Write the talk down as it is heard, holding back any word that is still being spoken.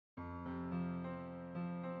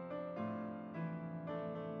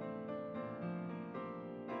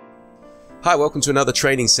Hi, welcome to another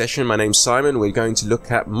training session. My name's Simon. We're going to look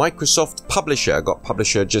at Microsoft Publisher. I've got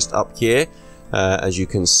Publisher just up here. As you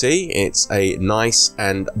can see, it's a nice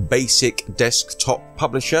and basic desktop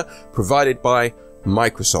publisher provided by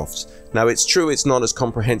Microsoft. Now, it's true it's not as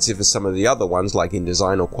comprehensive as some of the other ones like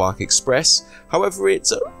InDesign or Quark Express. However,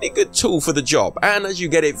 it's a really good tool for the job. And as you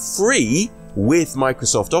get it free with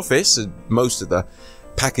Microsoft Office, most of the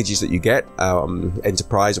packages that you get,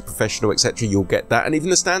 enterprise or professional, etc., you'll get that. And even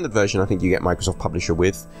the standard version, I think you get Microsoft Publisher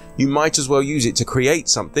with. You might as well use it to create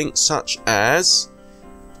something such as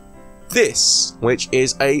this, which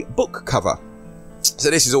is a book cover.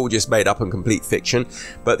 So this is all just made up and complete fiction,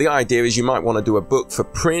 but the idea is you might want to do a book for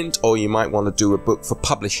print, or you might want to do a book for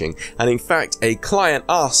publishing. And in fact, a client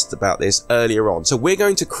asked about this earlier on. So we're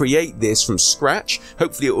going to create this from scratch.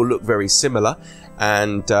 Hopefully it will look very similar.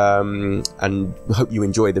 And hope you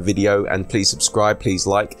enjoy the video, and please subscribe, please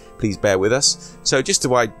like, please bear with us. So just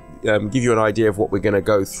to give you an idea of what we're going to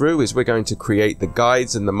go through is we're going to create the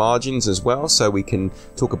guides and the margins as well, so we can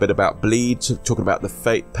talk a bit about bleed, talking about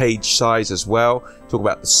the page size as well, talk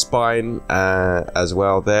about the spine as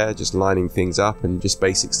well there, just lining things up and just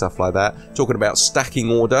basic stuff like that, talking about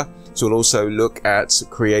stacking order. So we'll also look at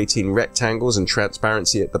creating rectangles and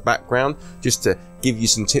transparency at the background, just to give you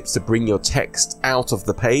some tips to bring your text out of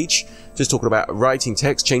the page. Just talking about writing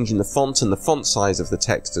text, changing the font and the font size of the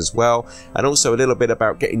text as well. And also a little bit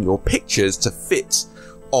about getting your pictures to fit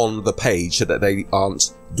on the page so that they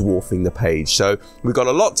aren't dwarfing the page. So we've got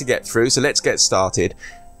a lot to get through, so let's get started.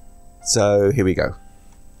 So here we go.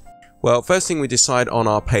 Well, first thing we decide on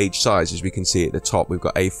our page size. As we can see at the top, we've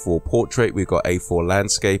got A4 portrait, we've got A4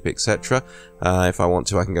 landscape, etc. If I want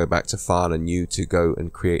to, I can go back to File and New to go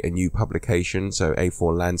and create a new publication. So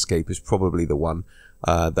A4 landscape is probably the one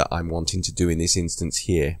that I'm wanting to do in this instance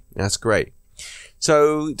here. That's great.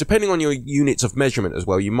 So depending on your units of measurement as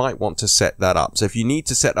well, you might want to set that up. So if you need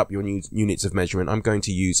to set up your units of measurement, I'm going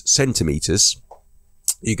to use centimeters.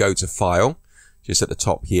 You go to File, just at the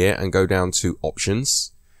top here, and go down to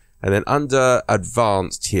Options. And then under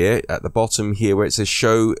Advanced here, at the bottom here where it says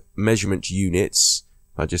Show Measurement Units,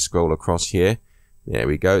 I just scroll across here. There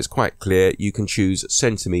we go. It's quite clear. You can choose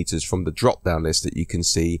centimeters from the drop-down list that you can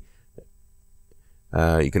see.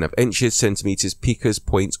 You can have inches, centimeters, picas,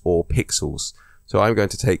 points, or pixels. So I'm going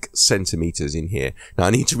to take centimeters in here. Now I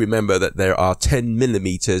need to remember that there are 10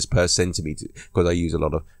 millimeters per centimeter, because I use a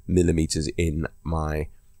lot of millimeters in my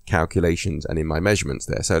calculations and in my measurements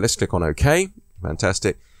there. So let's click on OK.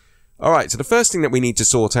 Fantastic. Alright, so the first thing that we need to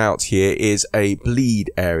sort out here is a bleed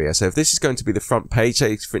area. So if this is going to be the front page,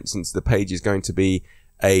 say for instance the page is going to be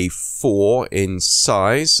A4 in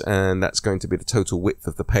size, and that's going to be the total width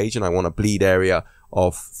of the page, and I want a bleed area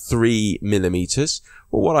of 3 millimeters.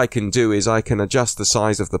 Well, what I can do is I can adjust the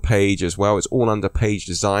size of the page as well. It's all under page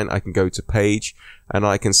design. I can go to page, and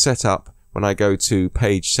I can set up, when I go to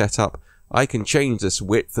page setup, I can change this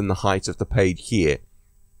width and the height of the page here.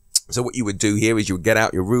 So what you would do here is you would get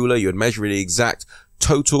out your ruler, you would measure the exact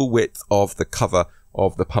total width of the cover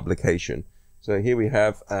of the publication. So here we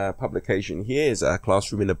have a publication. Here is a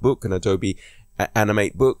classroom in a book, an Adobe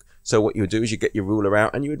Animate book. So what you would do is you get your ruler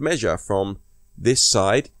out and you would measure from this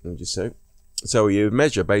side. So you would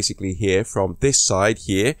measure basically here from this side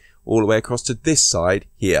here all the way across to this side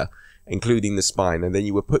here, including the spine. And then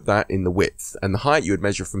you would put that in the width, and the height you would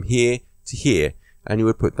measure from here to here, and you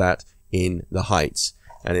would put that in the height.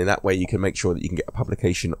 And in that way, you can make sure that you can get a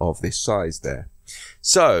publication of this size there.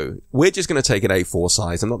 So we're just going to take an A4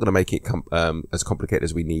 size. I'm not going to make it as complicated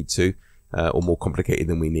as we need to, or more complicated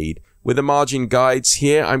than we need. With the margin guides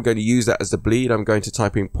here, I'm going to use that as the bleed. I'm going to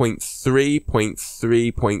type in 0.3,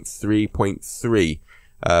 0.3, 0.3,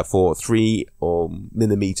 0.3 for 3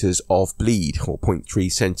 millimeters of bleed, or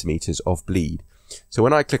 0.3 centimeters of bleed. So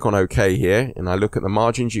when I click on OK here, and I look at the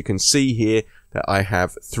margins, you can see here that I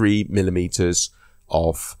have 3 millimeters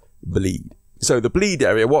of bleed. So the bleed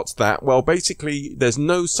area, what's that? Well, basically, there's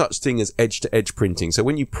no such thing as edge-to-edge printing. So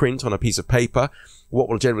when you print on a piece of paper, what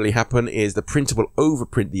will generally happen is the printer will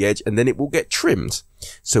overprint the edge and then it will get trimmed.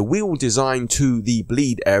 So we will design to the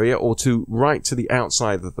bleed area, or to right to the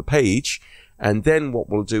outside of the page. And then what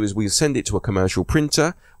we'll do is we'll send it to a commercial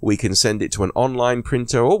printer. We can send it to an online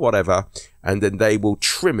printer or whatever, and then they will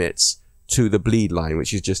trim it to the bleed line,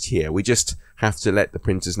 which is just here. We just have to let the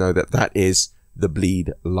printers know that that is the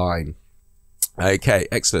bleed line. Okay,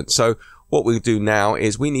 excellent. So what we'll do now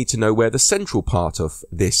is we need to know where the central part of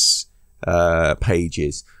this page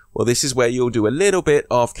is. Well, this is where you'll do a little bit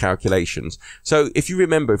of calculations. So if you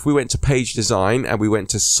remember, if we went to page design and we went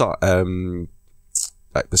to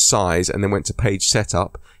like the size and then went to page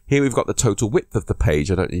setup, here we've got the total width of the page.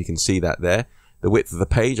 I don't know if you can see that there. the width of the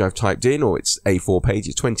page I've typed in, or it's A4 page,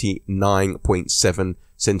 it's 29.7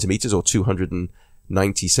 centimeters or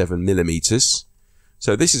 297 millimeters.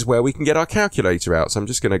 So this is where we can get our calculator out. So I'm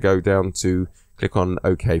just going to go down to click on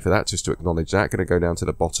OK for that, just to acknowledge that. Going to go down to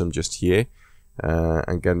the bottom just here,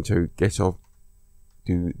 and going to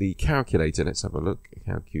do the calculator. Let's have a look.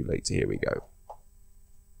 Calculator, here we go.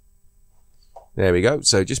 There we go.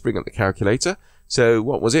 So just bring up the calculator. So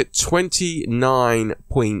what was it?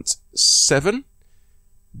 29.7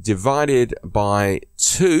 divided by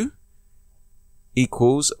 2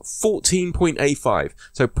 equals 14.85.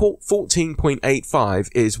 So 14.85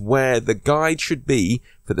 is where the guide should be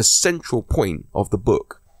for the central point of the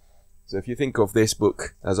book. So if you think of this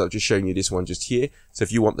book, as I've just shown you this one just here, so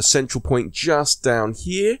if you want the central point just down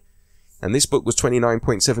here, and this book was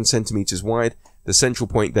 29.7 centimeters wide, the central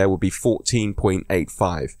point there would be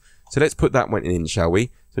 14.85. So let's put that one in, shall we?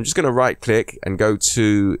 So I'm just going to right click and go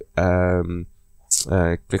to,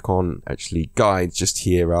 click on actually guides just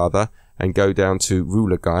here rather, and go down to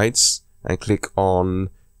ruler guides and click on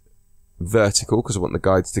vertical because I want the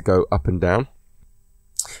guides to go up and down.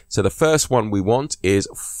 So the first one we want is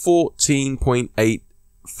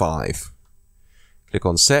 14.85. Click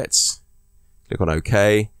on set, click on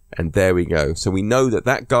OK, and there we go. So we know that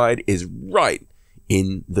that guide is right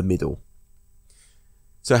in the middle.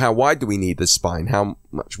 So how wide do we need the spine? How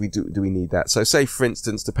much do we need that? So say, for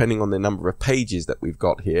instance, depending on the number of pages that we've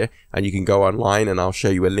got here, and you can go online and I'll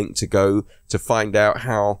show you a link to go to find out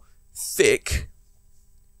how thick,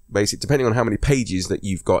 basically, depending on how many pages that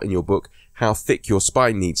you've got in your book, how thick your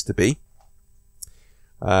spine needs to be.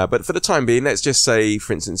 But for the time being, let's just say,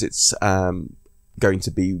 for instance, it's going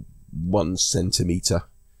to be 1 centimeter.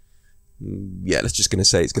 Yeah, let's just going to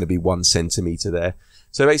say it's going to be 1 centimeter there.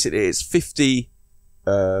 So basically it's 50,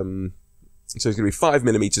 so it's going to be 5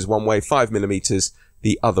 millimeters one way, 5 millimeters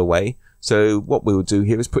the other way. So what we'll do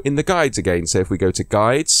here is put in the guides again. So if we go to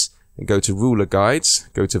guides and go to ruler guides,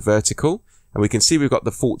 go to vertical, and we can see we've got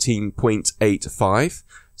the 14.85.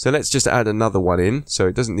 So let's just add another one in. So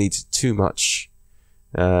it doesn't need too much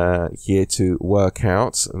here to work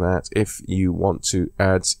out that. If you want to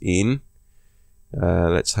add in,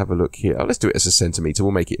 let's have a look here. Oh, let's do it as a centimeter.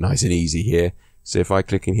 We'll make it nice and easy here. So if I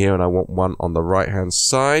click in here and I want one on the right hand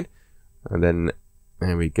side, and then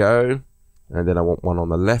there we go. And then I want one on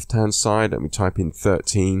the left hand side. Let me type in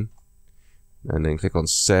 13 and then click on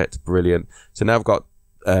set. Brilliant. So now I've got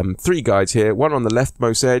 3 guides here, one on the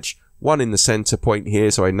leftmost edge, one in the center point here,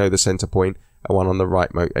 so I know the center point, and one on the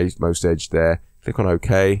rightmost edge there. Click on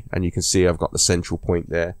OK, and you can see I've got the central point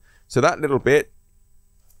there. So that little bit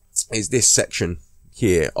is this section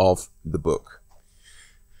here of the book.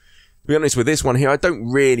 To be honest with this one here, I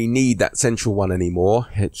don't really need that central one anymore.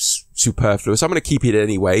 It's superfluous. I'm going to keep it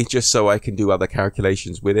anyway, just so I can do other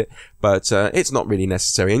calculations with it, but it's not really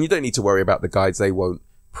necessary, and you don't need to worry about the guides. They won't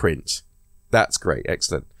print. That's great.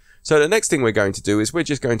 Excellent. So the next thing we're going to do is we're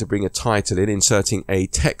just going to bring a title in, inserting a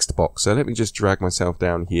text box. So let me just drag myself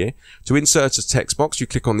down here. To insert a text box, you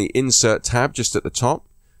click on the Insert tab just at the top.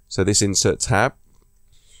 So this Insert tab,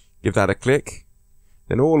 give that a click.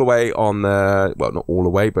 Then all the way on the, well, not all the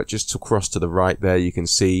way, but just across to the right there, you can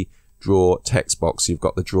see Draw Text Box. You've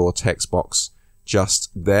got the Draw Text Box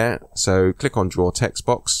just there. So click on Draw Text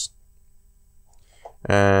Box.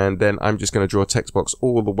 And then I'm just going to draw a text box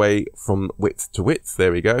all the way from width to width.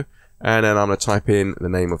 There we go. And then I'm going to type in the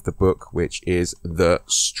name of the book, which is The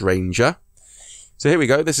Stranger. So here we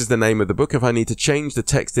go. This is the name of the book. If I need to change the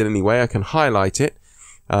text in any way, I can highlight it.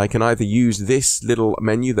 I can either use this little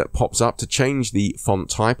menu that pops up to change the font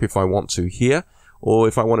type if I want to here, or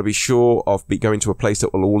if I want to be sure of going to a place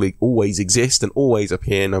that will always exist and always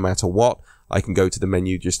appear no matter what, I can go to the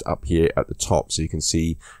menu just up here at the top. So you can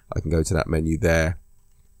see I can go to that menu there.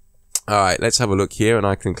 Alright, let's have a look here, and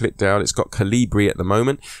I can click down. It's got Calibri at the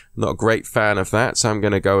moment. I'm not a great fan of that, so I'm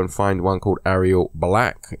going to go and find one called Arial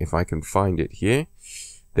Black, if I can find it here.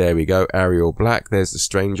 There we go, Arial Black. There's The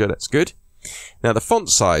Stranger. That's good. Now the font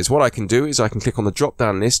size, what I can do is I can click on the drop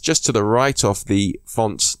down list just to the right of the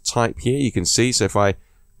font type here. You can see, so if I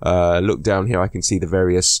look down here, I can see the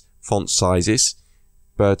various font sizes.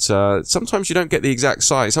 But sometimes you don't get the exact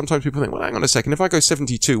size. Sometimes people think, well, hang on a second, if I go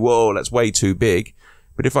 72, whoa, that's way too big.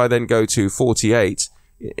 But if I then go to 48,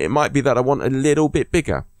 it might be that I want a little bit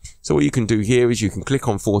bigger. So what you can do here is you can click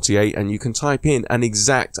on 48 and you can type in an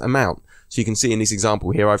exact amount. So you can see in this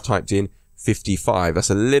example here, I've typed in 55. That's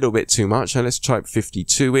a little bit too much. So let's type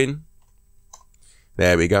 52 in.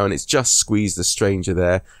 There we go. And it's just squeezed The Stranger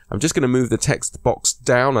there. I'm just going to move the text box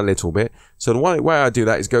down a little bit. So the way I do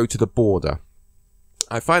that is go to the border.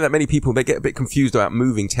 I find that many people, they get a bit confused about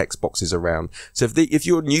moving text boxes around. So if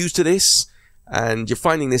you're new to this, and you're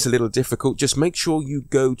finding this a little difficult, just make sure you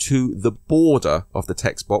go to the border of the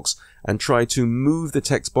text box and try to move the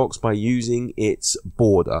text box by using its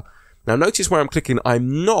border. Now notice where I'm clicking,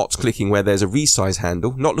 I'm not clicking where there's a resize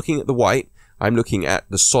handle, not looking at the white, I'm looking at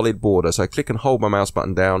the solid border. So I click and hold my mouse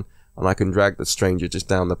button down and I can drag the stranger just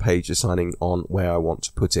down the page, deciding on where I want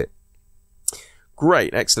to put it.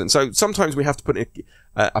 Great, excellent. So sometimes we have to put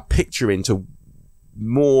a picture into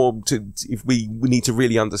if we need to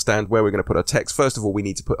really understand where we're going to put our text. First of all, we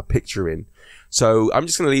need to put a picture in. So I'm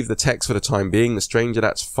just going to leave the text for the time being. The stranger,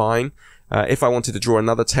 that's fine. If I wanted to draw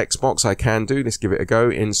another text box, I can do. Let's give it a go.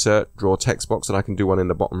 Insert, draw text box, and I can do one in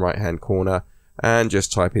the bottom right hand corner and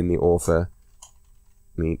just type in the author.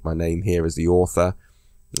 My name here is the author.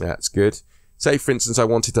 That's good. Say, for instance, I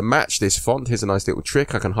wanted to match this font. Here's a nice little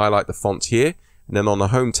trick. I can highlight the font here, and then on the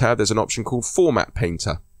Home tab, there's an option called Format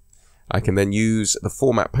Painter. I can then use the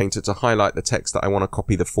Format Painter to highlight the text that I want to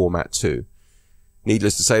copy the format to.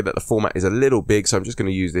 Needless to say that the format is a little big, so I'm just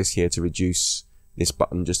going to use this here to reduce this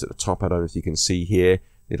button just at the top. I don't know if you can see here,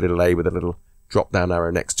 the little A with a little drop down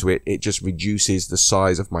arrow next to it. It just reduces the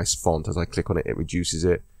size of my font. As I click on it, it reduces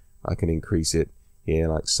it. I can increase it here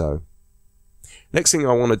like so. Next thing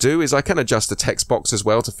I want to do is I can adjust the text box as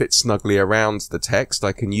well to fit snugly around the text.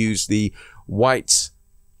 I can use the white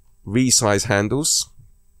resize handles.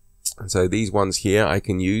 And so these ones here I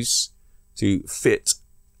can use to fit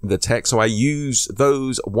the text. So I use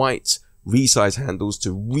those white resize handles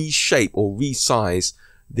to reshape or resize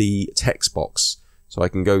the text box. So I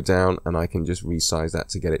can go down and I can just resize that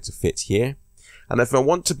to get it to fit here. And if I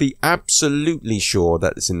want to be absolutely sure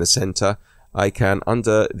that it's in the center, I can,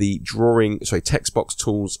 under the text box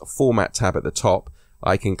tools format tab at the top,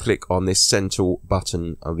 I can click on this center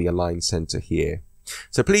button of the align center here.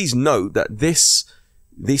 So please note that this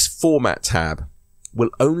format tab will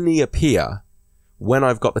only appear when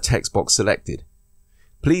I've got the text box selected.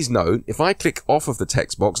 Please note, if I click off of the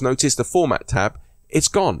text box, notice the format tab, it's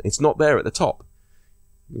gone. It's not there at the top.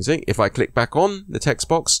 You see, if I click back on the text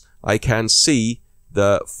box, I can see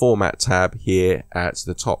the format tab here at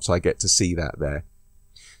the top. So I get to see that there.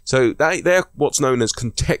 So they're what's known as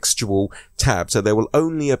contextual tabs. So they will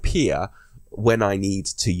only appear when I need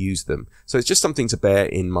to use them. So it's just something to bear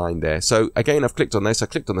in mind there. So again, I've clicked on this, I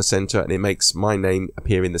clicked on the center, and it makes my name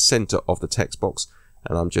appear in the center of the text box.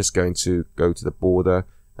 And I'm just going to go to the border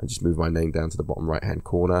and just move my name down to the bottom right hand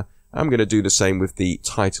corner. I'm going to do the same with the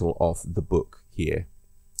title of the book here.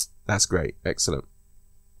 That's great. Excellent.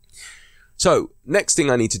 So next thing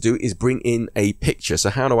I need to do is bring in a picture. So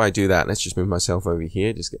how do I do that? Let's just move myself over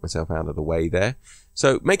here, just get myself out of the way there.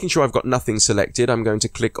 So making sure I've got nothing selected, I'm going to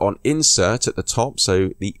click on Insert at the top, so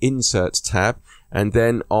the Insert tab, and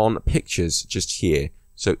then on Pictures just here.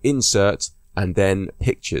 So Insert and then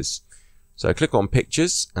Pictures. So I click on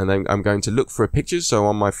Pictures, and then I'm going to look for a picture. So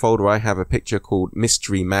on my folder I have a picture called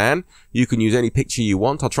Mystery Man. You can use any picture you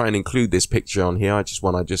want. I'll try and include this picture on here,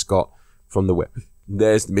 one I just got from the web.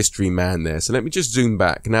 There's the Mystery Man there. So let me just zoom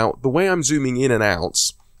back. Now, the way I'm zooming in and out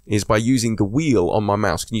is by using the wheel on my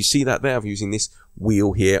mouse. Can you see that there? I'm using this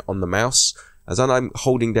wheel here on the mouse as I'm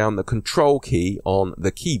holding down the control key on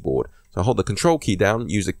the keyboard. So I hold the control key down,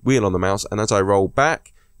 use the wheel on the mouse, and as I roll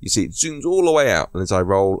back, you see it zooms all the way out. And as I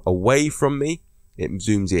roll away from me, it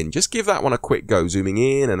zooms in. Just give that one a quick go, zooming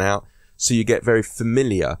in and out, so you get very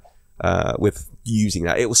familiar with using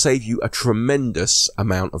that. It will save you a tremendous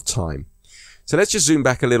amount of time. So let's just zoom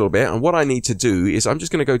back a little bit, and what I need to do is I'm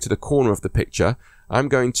just going to go to the corner of the picture. I'm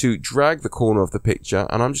going to drag the corner of the picture,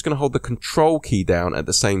 and I'm just going to hold the control key down at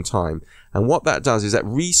the same time. And what that does is that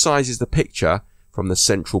resizes the picture from the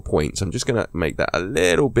central point. So I'm just going to make that a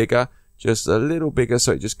little bigger, just a little bigger,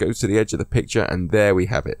 so it just goes to the edge of the picture, and there we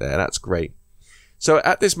have it there. That's great. So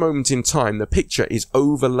at this moment in time, the picture is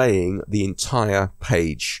overlaying the entire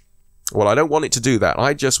page. Well, I don't want it to do that.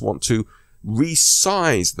 I just want to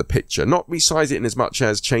resize the picture, not resize it in as much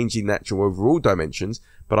as changing the actual overall dimensions,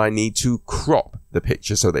 but I need to crop the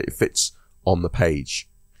picture so that it fits on the page.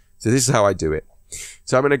 So this is how I do it.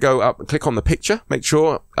 So I'm going to go up and click on the picture, make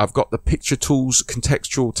sure I've got the Picture Tools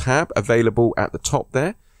Contextual tab available at the top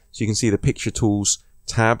there. So you can see the Picture Tools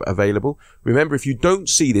tab available. Remember, if you don't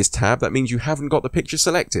see this tab, that means you haven't got the picture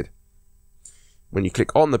selected. When you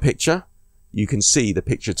click on the picture, you can see the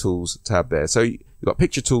Picture Tools tab there. So you've got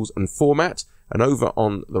Picture Tools and Format, and over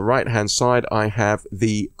on the right hand side I have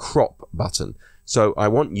the Crop button. So I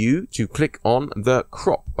want you to click on the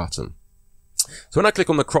Crop button. So when I click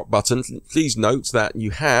on the Crop button, please note that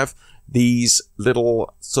you have these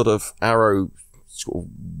little sort of arrow,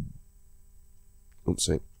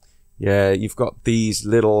 you've got these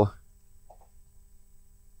little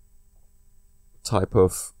type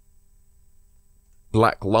of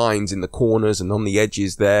black lines in the corners and on the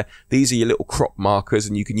edges there. These are your little crop markers,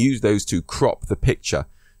 and you can use those to crop the picture.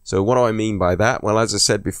 So what do I mean by that? Well, as I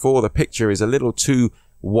said before, the picture is a little too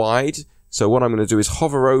wide. So what I'm going to do is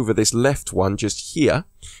hover over this left one just here,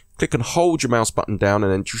 click and hold your mouse button down,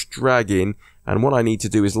 and then just drag in. And what I need to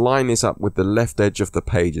do is line this up with the left edge of the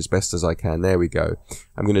page as best as I can. There we go.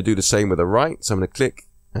 I'm going to do the same with the right. So I'm going to click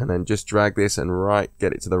and then just drag this and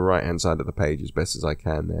get it to the right hand side of the page as best as I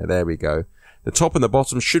can there. There we go. The top and the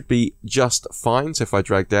bottom should be just fine. So if I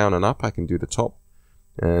drag down and up, I can do the top.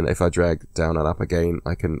 And if I drag down and up again,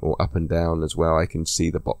 or up and down as well, I can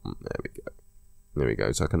see the bottom. There we go. There we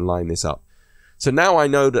go. So I can line this up. So now I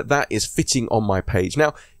know that that is fitting on my page.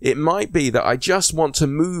 Now, it might be that I just want to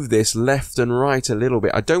move this left and right a little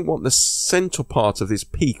bit. I don't want the center part of this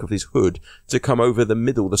peak of this hood to come over the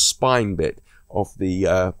middle, the spine bit of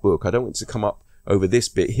the book. I don't want it to come up over this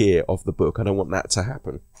bit here of the book. I don't want that to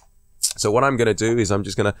happen. So what I'm going to do is I'm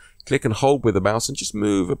just going to click and hold with the mouse and just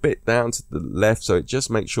move a bit down to the left, so it just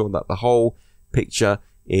makes sure that the whole picture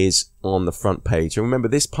is on the front page. And remember,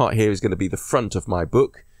 this part here is going to be the front of my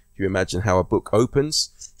book. If you imagine how a book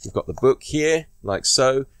opens, you've got the book here, like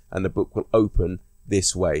so, and the book will open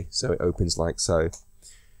this way. So it opens like so.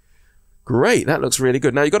 Great, that looks really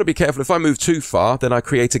good. Now you've got to be careful. If I move too far, then I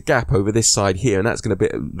create a gap over this side here, and that's going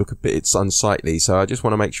to look a bit unsightly. So I just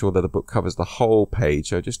want to make sure that the book covers the whole page.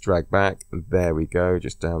 So just drag back, and there we go,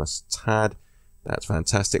 just down a tad. That's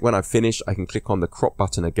fantastic. When I've finished, I can click on the crop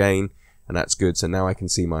button again, and that's good. So now I can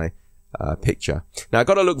see my picture. Now I've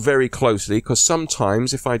got to look very closely, because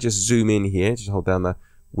sometimes if I just zoom in here, just hold down the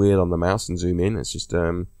wheel on the mouse and zoom in, it's just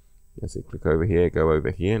let's see, click over here, go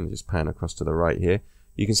over here, and just pan across to the right here.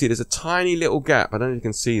 You can see there's a tiny little gap. I don't know if you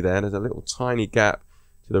can see there. There's a little tiny gap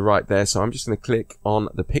to the right there. So I'm just going to click on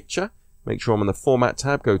the picture, make sure I'm on the Format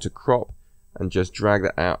tab, go to Crop, and just drag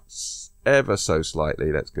that out ever so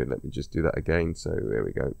slightly. That's good. Let me just do that again. So there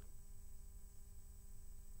we go.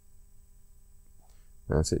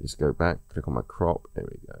 That's it. Just go back, click on my crop. There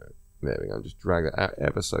we go. There we go. Just drag it out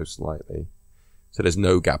ever so slightly. So there's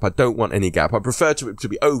no gap. I don't want any gap. I prefer it to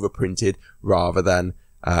be overprinted rather than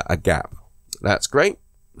a gap. That's great.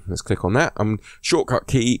 Let's click on that. Shortcut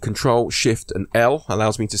key, Control, Shift, and L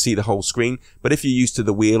allows me to see the whole screen. But if you're used to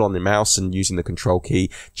the wheel on the mouse and using the Control key,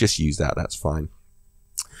 just use that. That's fine.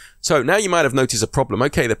 So now you might have noticed a problem.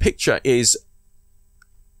 Okay, the picture is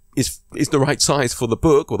the right size for the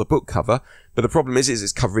book or the book cover, but the problem is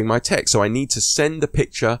it's covering my text. So I need to send the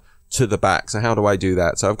picture to the back. So how do I do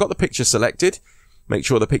that? So I've got the picture selected. Make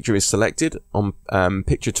sure the picture is selected on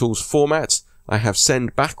Picture Tools Format. I have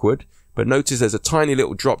Send Backward. But notice there's a tiny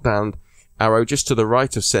little drop down arrow just to the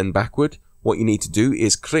right of Send Backward. What you need to do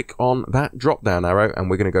is click on that drop down arrow, and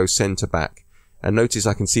we're going to go Send to Back. And notice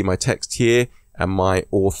I can see my text here and my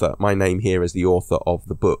author, my name here as the author of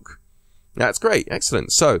the book. That's great.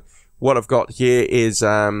 Excellent. So what I've got here is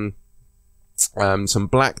some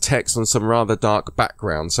black text on some rather dark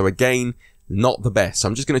background. So again, not the best. So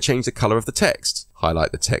I'm just going to change the color of the text.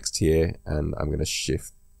 Highlight the text here, and I'm going to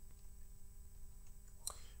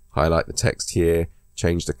highlight the text here,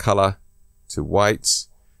 change the color to white.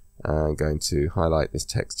 I'm going to highlight this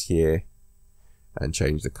text here and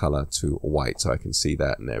change the color to white so I can see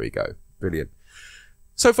that, and there we go. Brilliant.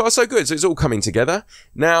 So far, so good. So it's all coming together.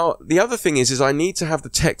 Now, the other thing is I need to have the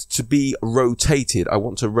text to be rotated. I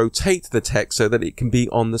want to rotate the text so that it can be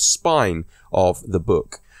on the spine of the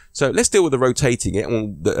book. So let's deal with the rotating it,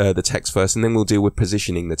 the text first, and then we'll deal with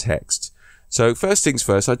positioning the text. So first things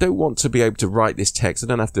first, I don't want to be able to write this text. I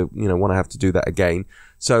don't have to, want to have to do that again.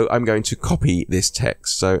 So I'm going to copy this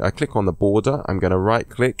text. So I click on the border. I'm going to right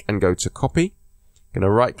click and go to copy. I'm going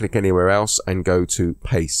to right click anywhere else and go to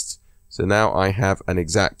paste. So now I have an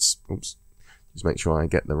exact, oops, just make sure I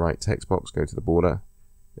get the right text box, go to the border.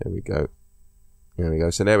 There we go. There we go.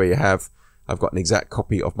 So there we have, I've got an exact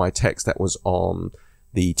copy of my text that was on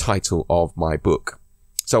the title of my book.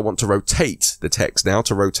 So I want to rotate the text now,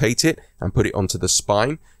 to rotate it and put it onto the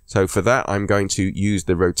spine. So for that, I'm going to use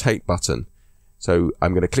the rotate button. So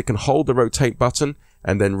I'm going to click and hold the rotate button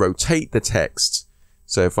and then rotate the text.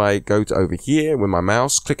 So if I go to over here with my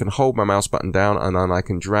mouse, click and hold my mouse button down, and then I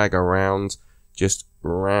can drag around, just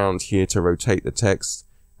around here to rotate the text,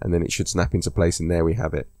 and then it should snap into place, and there we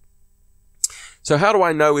have it. So how do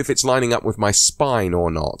I know if it's lining up with my spine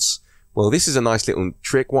or not? Well, this is a nice little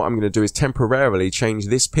trick. What I'm going to do is temporarily change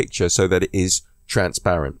this picture so that it is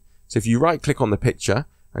transparent. So if you right click on the picture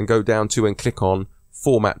and go down to and click on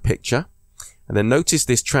Format Picture, and then notice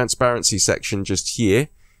this transparency section just here.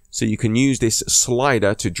 So you can use this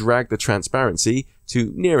slider to drag the transparency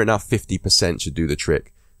to near enough 50% should do the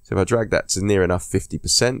trick. So if I drag that to near enough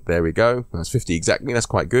 50%, there we go. That's 50 exactly. That's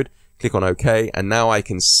quite good. Click on OK, and now I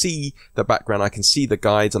can see the background, I can see the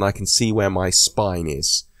guides, and I can see where my spine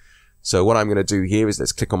is. So what I'm going to do here is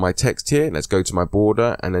let's click on my text here, let's go to my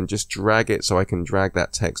border, and then just drag it so I can drag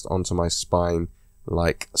that text onto my spine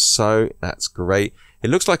like so. That's great. It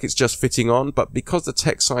looks like it's just fitting on, but because the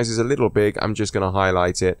text size is a little big, I'm just going to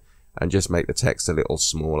highlight it and just make the text a little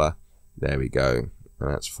smaller. There we go.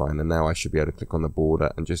 That's fine. And now I should be able to click on the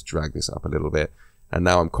border and just drag this up a little bit. And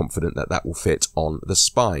now I'm confident that that will fit on the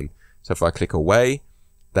spine. So if I click away,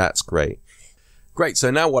 that's great. Great. So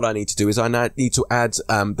now what I need to do is I now need to add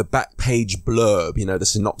the back page blurb, you know, the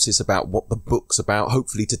synopsis about what the book's about,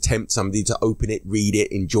 hopefully to tempt somebody to open it, read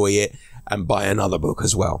it, enjoy it, and buy another book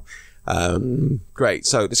as well. Great.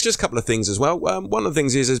 So there's just a couple of things as well. One of the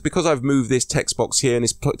things is because I've moved this text box here and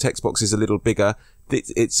this text box is a little bigger,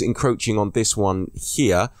 it's encroaching on this one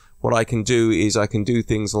here. What I can do is I can do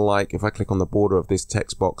things like if I click on the border of this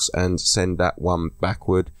text box and send that one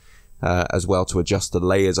backward, as well to adjust the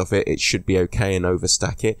layers of it, it should be okay and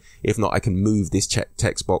overstack it. If not, I can move this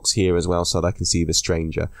text box here as well so that I can see the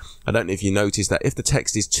stranger. I don't know if you notice that if the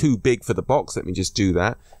text is too big for the box, let me just do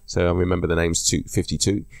that. So I remember the name's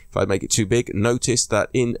 252. If I make it too big, notice that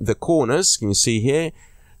in the corners, can you see here,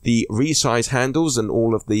 the resize handles and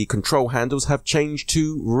all of the control handles have changed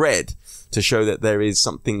to red to show that there is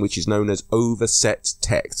something which is known as overset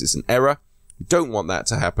text. It's an error. You don't want that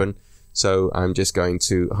to happen. So I'm just going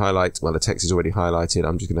to highlight, well, the text is already highlighted.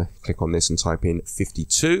 I'm just going to click on this and type in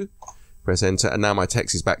 52, press enter, and now my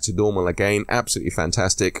text is back to normal again. Absolutely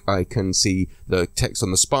fantastic. I can see the text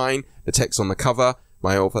on the spine, the text on the cover,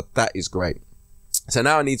 my author. That is great. So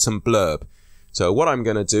now I need some blurb. So what I'm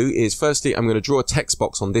going to do is firstly, I'm going to draw a text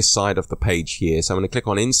box on this side of the page here. So I'm going to click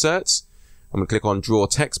on inserts. I'm going to click on draw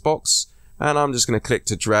text box. And I'm just going to click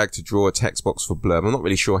to drag to draw a text box for blurb. I'm not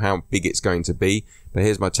really sure how big it's going to be, but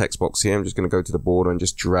here's my text box here. I'm just going to go to the border and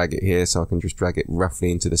just drag it here so I can just drag it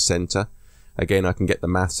roughly into the center. Again, I can get the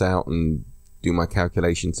maths out and do my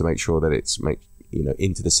calculations to make sure that it's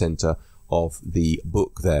into the center of the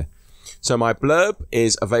book there. So my blurb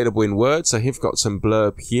is available in Word. So I've got some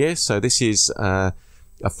blurb here. So this is a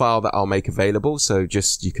file that I'll make available. So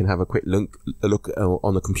just you can have a quick look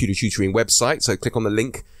on the computer tutoring website. So click on the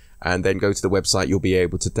link and then go to the website. You'll be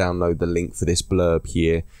able to download the link for this blurb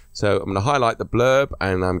here. So I'm going to highlight the blurb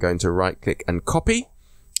and I'm going to right click and copy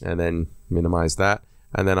and then minimize that.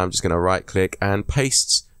 And then I'm just going to right click and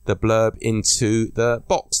paste the blurb into the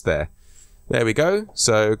box there. There we go.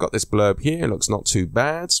 So I've got this blurb here. It looks not too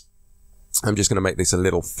bad. I'm just going to make this a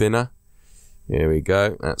little thinner. Here we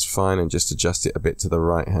go. That's fine. And just adjust it a bit to the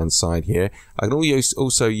right hand side here. I can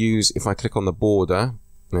also use, if I click on the border,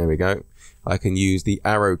 there we go. I can use the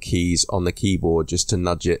arrow keys on the keyboard just to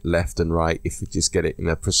nudge it left and right if you just get it in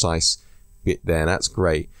a precise bit there. That's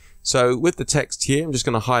great. So with the text here, I'm just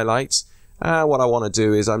going to highlight. What I want to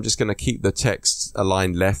do is I'm just going to keep the text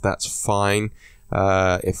aligned left. That's fine.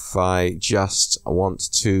 If I just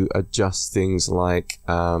want to adjust things like,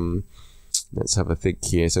 let's have a think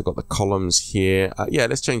here. So I've got the columns here. Yeah,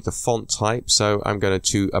 let's change the font type. So I'm going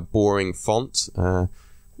to a boring font. Well,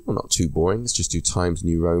 not too boring. Let's just do Times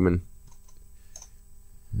New Roman.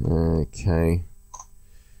 Okay.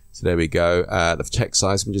 So there we go. The text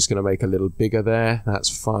size, I'm just going to make a little bigger there. That's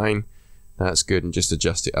fine. That's good. And just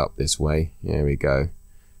adjust it up this way. There we go.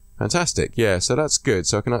 Fantastic. Yeah, so that's good.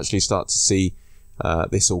 So I can actually start to see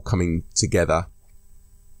this all coming together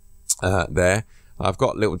there. I've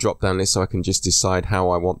got a little drop down list so I can just decide how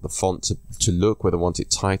I want the font to look, whether I want it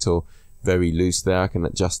tight or very loose there. I can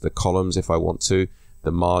adjust the columns if I want to.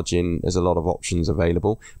 The margin, there's a lot of options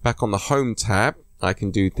available. Back on the Home tab, I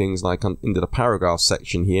can do things like into the paragraph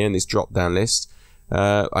section here in this drop down list.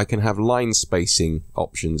 I can have line spacing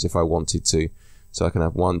options if I wanted to. So I can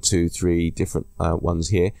have 1, 2, 3 different ones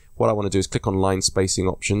here. What I want to do is click on line spacing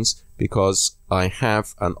options because I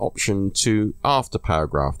have an option to after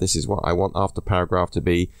paragraph. This is what I want after paragraph to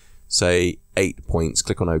be, say 8 points.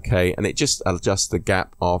 Click on OK and it just adjusts the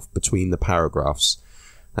gap off between the paragraphs.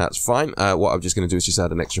 That's fine. What I'm just going to do is just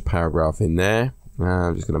add an extra paragraph in there.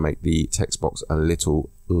 I'm just going to make the text box a little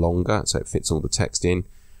longer so it fits all the text in.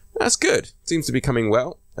 That's good. Seems to be coming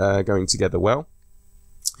well, going together well.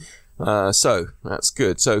 So that's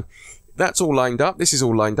good. So that's all lined up. This is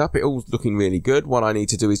all lined up. It's all looking really good. What I need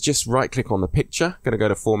to do is just right click on the picture. Going to go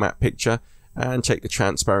to Format Picture and take the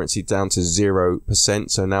transparency down to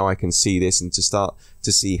 0%. So now I can see this and to start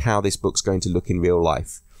to see how this book's going to look in real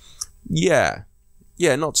life. Yeah,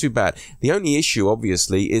 Yeah, not too bad. The only issue,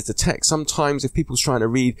 obviously, is the text. Sometimes if people's trying to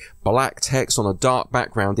read black text on a dark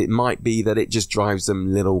background, it might be that it just drives them a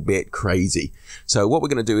little bit crazy. So what we're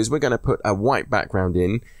going to do is we're going to put a white background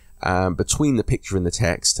in between the picture and the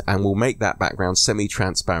text, and we'll make that background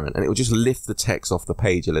semi-transparent, and it will just lift the text off the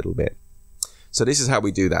page a little bit. So this is how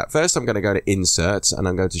we do that. First, I'm going to go to Insert, and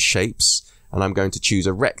I'm going to Shapes, and I'm going to choose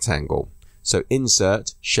a rectangle. So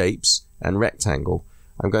Insert, Shapes, and Rectangle.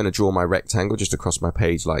 I'm going to draw my rectangle just across my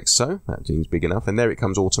page like so. That seems big enough. And there it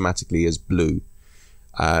comes automatically as blue.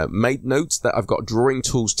 Made note that I've got Drawing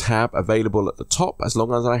Tools tab available at the top as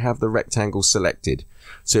long as I have the rectangle selected.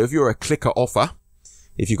 So if you're a clicker offer,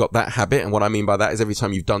 if you've got that habit, and what I mean by that is every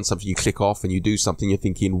time you've done something, you click off and you do something, you're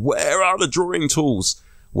thinking, where are the drawing tools?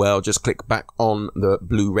 Well, just click back on the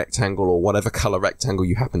blue rectangle or whatever color rectangle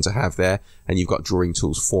you happen to have there, and you've got Drawing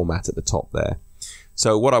Tools format at the top there.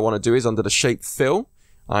 So what I want to do is under the Shape Fill,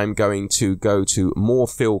 I'm going to go to More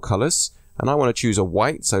Fill Colors, and I want to choose a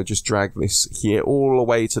white, so just drag this here all the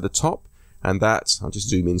way to the top, and that, I'll just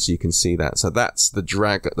zoom in so you can see that. So that's the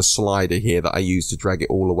the slider here that I use to drag it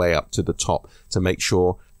all the way up to the top to make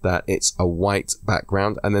sure that it's a white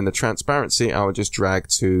background. And then the transparency, I will just drag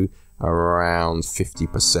to around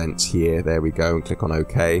 50% here. There we go, and click on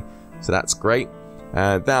OK. So that's great.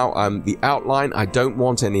 Now, the outline, I don't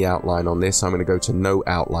want any outline on this. So I'm going to go to No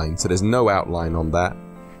Outline. So there's no outline on that.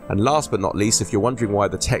 And last but not least, if you're wondering why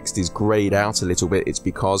the text is grayed out a little bit, it's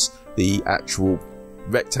because the actual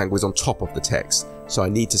rectangle is on top of the text. So I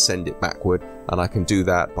need to send it backward, and I can do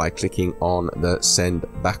that by clicking on the Send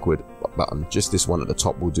Backward button. Just this one at the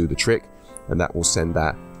top will do the trick, and that will send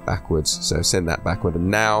that backwards. So send that backward, and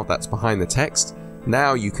now that's behind the text.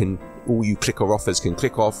 Now you can, all you clicker offers can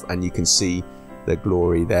click off, and you can see the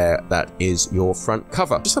glory there. That is your front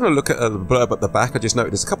cover. Just want to look at the blurb at the back. I just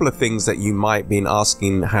noticed there's a couple of things that you might be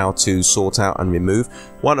asking how to sort out and remove.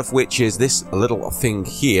 One of which is this little thing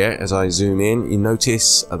here. As I zoom in, you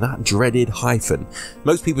notice that dreaded hyphen.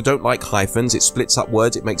 Most people don't like hyphens. It splits up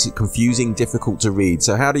words. It makes it confusing, difficult to read.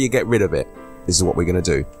 So how do you get rid of it? This is what we're going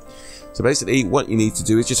to do. So basically what you need to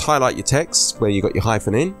do is just highlight your text where you got your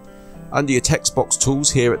hyphen in. Under your text box tools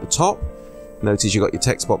here at the top, notice you got your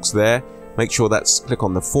text box there. Make sure that's, click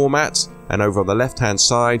on the format, and over on the left hand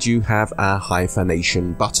side you have a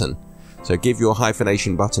hyphenation button. So give your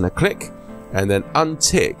hyphenation button a click, and then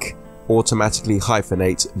untick automatically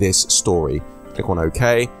hyphenate this story. Click on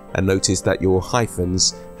OK, and notice that your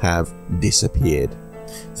hyphens have disappeared.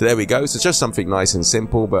 So there we go. So just something nice and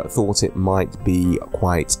simple, but thought it might be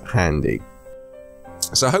quite handy.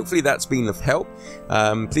 So hopefully that's been of help.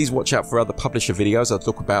 Please watch out for other publisher videos. I'll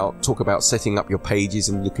talk about setting up your pages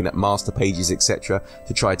and looking at master pages, etc.,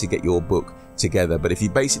 to try to get your book together. But if you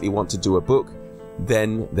basically want to do a book,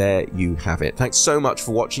 then there you have it. Thanks so much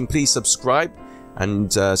for watching. Please subscribe,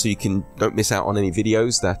 and so you don't miss out on any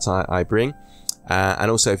videos that I bring.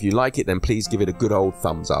 And also, if you like it, then please give it a good old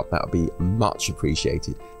thumbs up. That would be much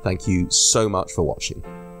appreciated. Thank you so much for watching.